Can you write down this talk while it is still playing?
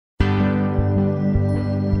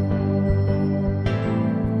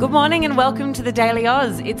Good morning and welcome to the Daily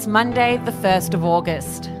Oz. It's Monday, the 1st of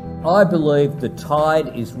August. I believe the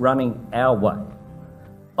tide is running our way.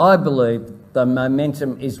 I believe the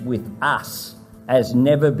momentum is with us as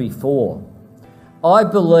never before. I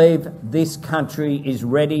believe this country is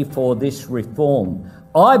ready for this reform.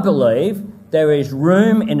 I believe there is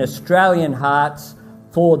room in Australian hearts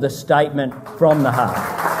for the statement from the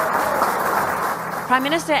heart. Prime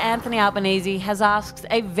Minister Anthony Albanese has asked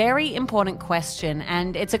a very important question,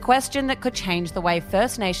 and it's a question that could change the way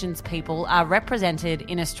First Nations people are represented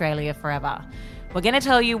in Australia forever. We're going to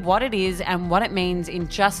tell you what it is and what it means in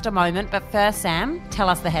just a moment, but first, Sam, tell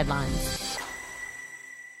us the headlines.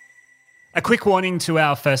 A quick warning to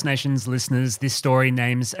our First Nations listeners, this story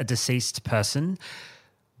names a deceased person.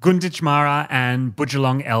 Gunditjmara and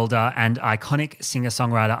Budjalong elder and iconic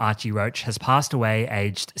singer-songwriter Archie Roach has passed away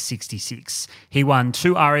aged 66. He won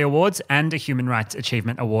 2 ARIA Awards and a Human Rights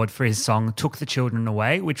Achievement Award for his song Took the Children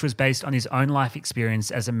Away, which was based on his own life experience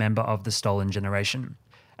as a member of the Stolen Generation.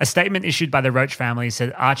 A statement issued by the Roach family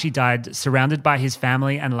said Archie died surrounded by his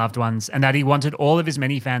family and loved ones, and that he wanted all of his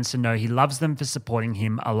many fans to know he loves them for supporting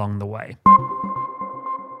him along the way.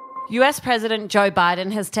 US President Joe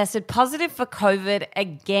Biden has tested positive for COVID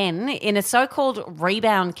again in a so-called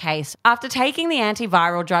rebound case after taking the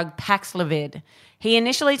antiviral drug Paxlovid. He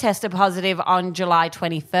initially tested positive on July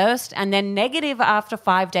 21st and then negative after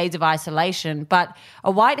 5 days of isolation, but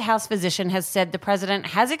a White House physician has said the president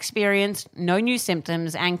has experienced no new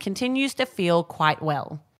symptoms and continues to feel quite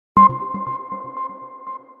well.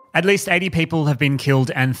 At least 80 people have been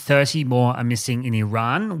killed and 30 more are missing in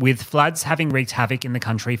Iran, with floods having wreaked havoc in the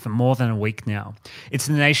country for more than a week now. It's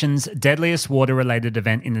the nation's deadliest water-related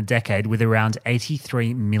event in a decade, with around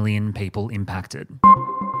 83 million people impacted.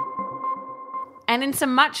 And in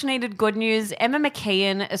some much-needed good news, Emma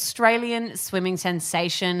McKeon, Australian swimming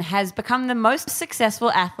sensation, has become the most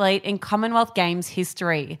successful athlete in Commonwealth Games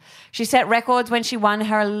history. She set records when she won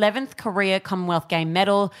her 11th career Commonwealth Game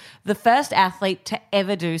medal, the first athlete to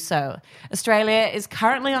ever do so. Australia is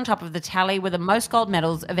currently on top of the tally with the most gold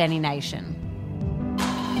medals of any nation.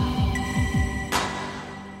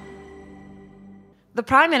 The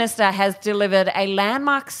Prime Minister has delivered a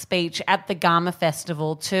landmark speech at the Gama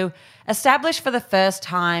Festival to establish for the first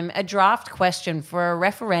time a draft question for a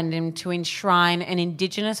referendum to enshrine an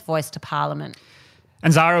Indigenous voice to Parliament.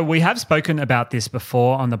 And Zara, we have spoken about this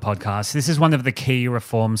before on the podcast. This is one of the key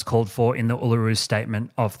reforms called for in the Uluru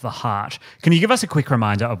Statement of the Heart. Can you give us a quick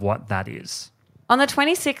reminder of what that is? On the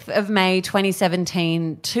 26th of May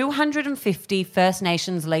 2017, 250 First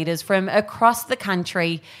Nations leaders from across the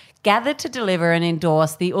country gathered to deliver and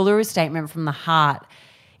endorse the Uluru Statement from the Heart.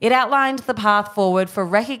 It outlined the path forward for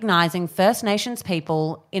recognising First Nations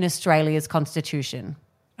people in Australia's constitution.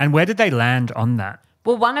 And where did they land on that?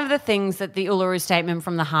 Well, one of the things that the Uluru Statement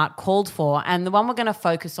from the Heart called for, and the one we're going to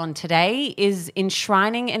focus on today, is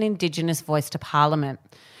enshrining an Indigenous voice to Parliament.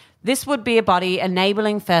 This would be a body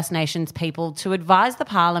enabling First Nations people to advise the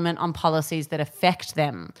Parliament on policies that affect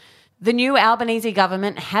them. The new Albanese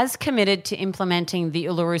government has committed to implementing the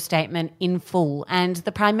Uluru Statement in full, and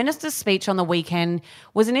the Prime Minister's speech on the weekend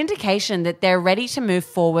was an indication that they're ready to move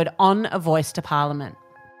forward on a voice to Parliament.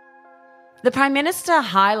 The Prime Minister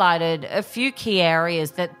highlighted a few key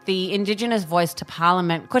areas that the Indigenous voice to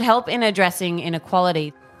Parliament could help in addressing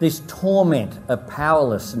inequality. This torment of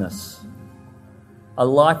powerlessness, a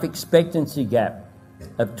life expectancy gap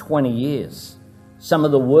of 20 years, some of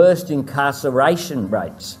the worst incarceration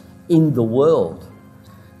rates in the world,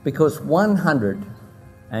 because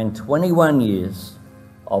 121 years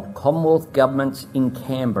of Commonwealth governments in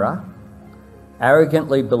Canberra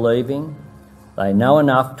arrogantly believing they know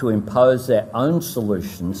enough to impose their own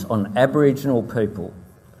solutions on Aboriginal people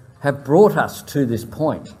have brought us to this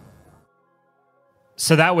point.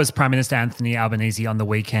 So that was Prime Minister Anthony Albanese on the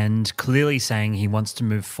weekend, clearly saying he wants to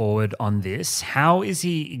move forward on this. How is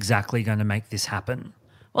he exactly going to make this happen?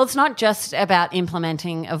 Well, it's not just about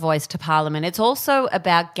implementing a voice to Parliament. It's also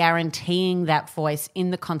about guaranteeing that voice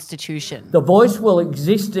in the Constitution. The voice will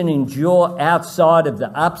exist and endure outside of the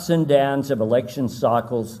ups and downs of election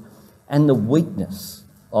cycles and the weakness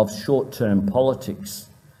of short-term politics.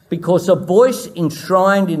 Because a voice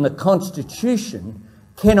enshrined in the Constitution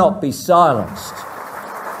cannot be silenced.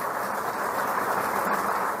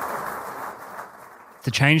 To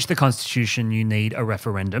change the constitution, you need a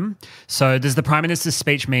referendum. So does the Prime Minister's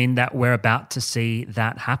speech mean that we're about to see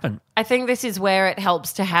that happen? I think this is where it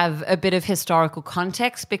helps to have a bit of historical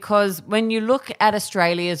context, because when you look at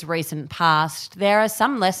Australia's recent past, there are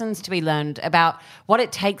some lessons to be learned about what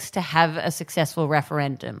it takes to have a successful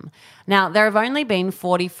referendum. Now, there have only been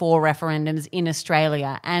 44 referendums in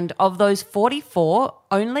Australia, and of those 44,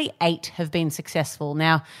 only 8 have been successful.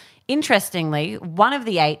 Now, interestingly, one of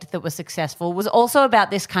the 8 that was successful was also about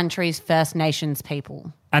this country's First Nations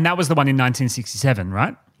people. And that was the one in 1967,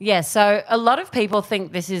 right? Yeah, so a lot of people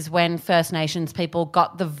think this is when First Nations people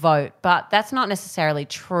got the vote, but that's not necessarily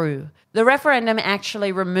true. The referendum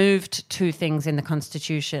actually removed 2 things in the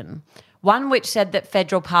Constitution. One which said that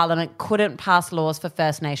federal parliament couldn't pass laws for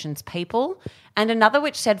First Nations people, and another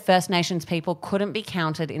which said First Nations people couldn't be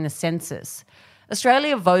counted in the census.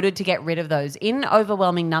 Australia voted to get rid of those in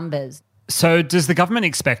overwhelming numbers. So does the government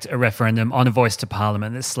expect a referendum on a voice to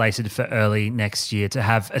parliament that's slated for early next year to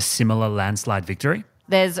have a similar landslide victory?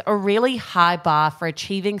 There's a really high bar for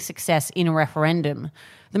achieving success in a referendum.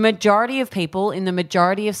 The majority of people in the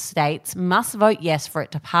majority of states must vote yes for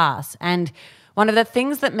it to pass. And one of the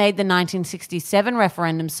things that made the 1967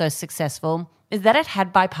 referendum so successful is that it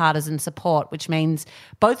had bipartisan support, which means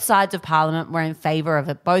both sides of parliament were in favour of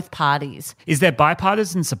it, both parties. Is there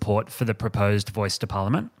bipartisan support for the proposed voice to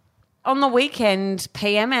parliament? On the weekend,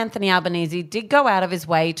 PM Anthony Albanese did go out of his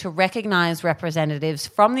way to recognise representatives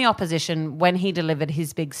from the opposition when he delivered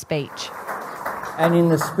his big speech. And in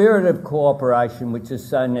the spirit of cooperation, which is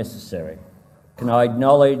so necessary, can I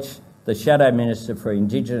acknowledge the Shadow Minister for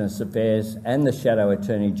Indigenous Affairs and the Shadow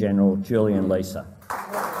Attorney General, Julian Leeser.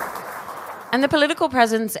 And the political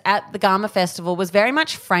presence at the Garma Festival was very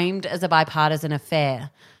much framed as a bipartisan affair.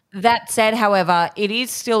 That said, however, it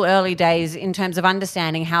is still early days in terms of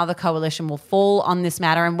understanding how the coalition will fall on this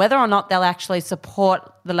matter and whether or not they'll actually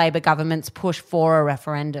support the Labor government's push for a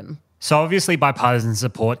referendum. So obviously bipartisan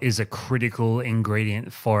support is a critical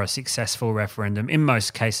ingredient for a successful referendum in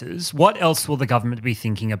most cases. What else will the government be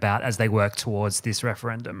thinking about as they work towards this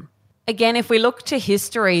referendum? Again, if we look to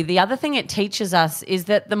history, the other thing it teaches us is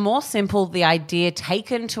that the more simple the idea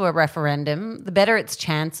taken to a referendum, the better its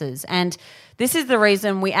chances. And this is the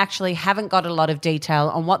reason we actually haven't got a lot of detail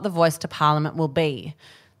on what the voice to parliament will be.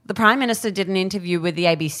 The Prime Minister did an interview with the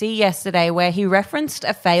ABC yesterday where he referenced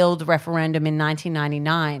a failed referendum in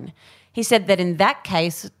 1999. He said that in that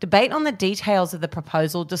case, debate on the details of the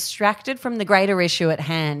proposal distracted from the greater issue at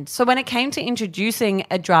hand. So when it came to introducing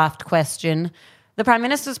a draft question, the Prime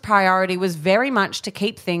Minister's priority was very much to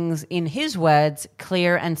keep things, in his words,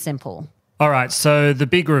 clear and simple. All right, so the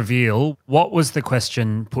big reveal, what was the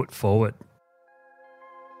question put forward?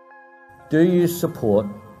 Do you support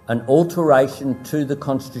an alteration to the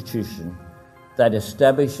Constitution that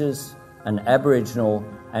establishes an Aboriginal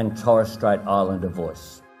and Torres Strait Islander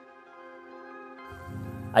voice?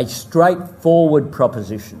 A straightforward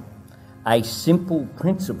proposition, a simple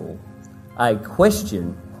principle, a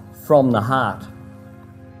question from the heart.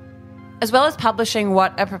 As well as publishing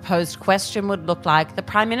what a proposed question would look like, the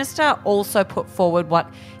Prime Minister also put forward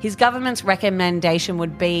what his government's recommendation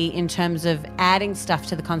would be in terms of adding stuff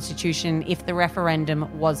to the Constitution if the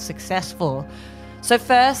referendum was successful. So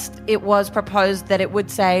first, it was proposed that it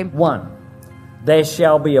would say, 1. There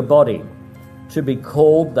shall be a body to be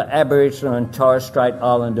called the Aboriginal and Torres Strait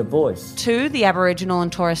Islander voice. 2. The Aboriginal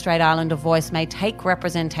and Torres Strait Islander voice may take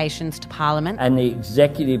representations to Parliament and the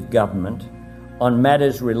executive government on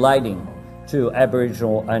matters relating to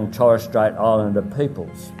Aboriginal and Torres Strait Islander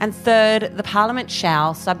peoples. And 3rd, the Parliament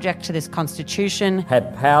shall, subject to this Constitution,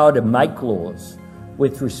 have power to make laws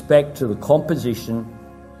with respect to the composition,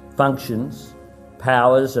 functions,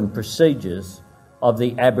 powers and procedures of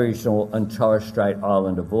the Aboriginal and Torres Strait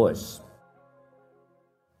Islander voice.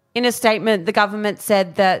 In a statement, the government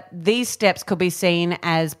said that these steps could be seen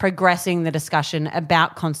as progressing the discussion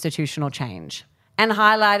about constitutional change, and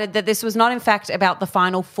highlighted that this was not in fact about the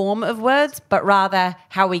final form of words, but rather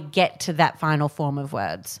how we get to that final form of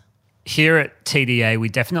words. Here at TDA, we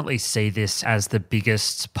definitely see this as the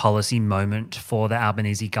biggest policy moment for the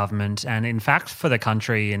Albanese government and, in fact, for the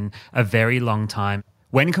country in a very long time.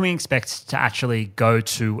 When can we expect to actually go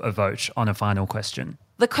to a vote on a final question?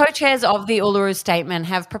 The co-chairs of the Uluru Statement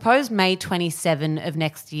have proposed May 27 of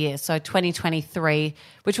next year, so 2023,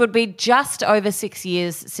 which would be just over 6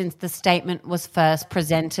 years since the statement was first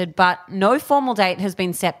presented, but no formal date has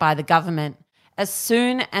been set by the government. As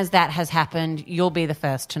soon as that has happened, you'll be the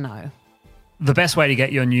first to know. The best way to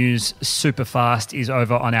get your news super fast is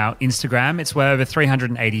over on our Instagram. It's where over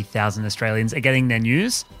 380,000 Australians are getting their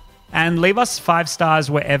news. And leave us 5 stars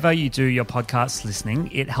wherever you do your podcast listening.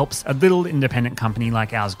 It helps a little independent company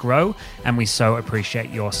like ours grow, and we so appreciate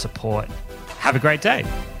your support. Have a great day.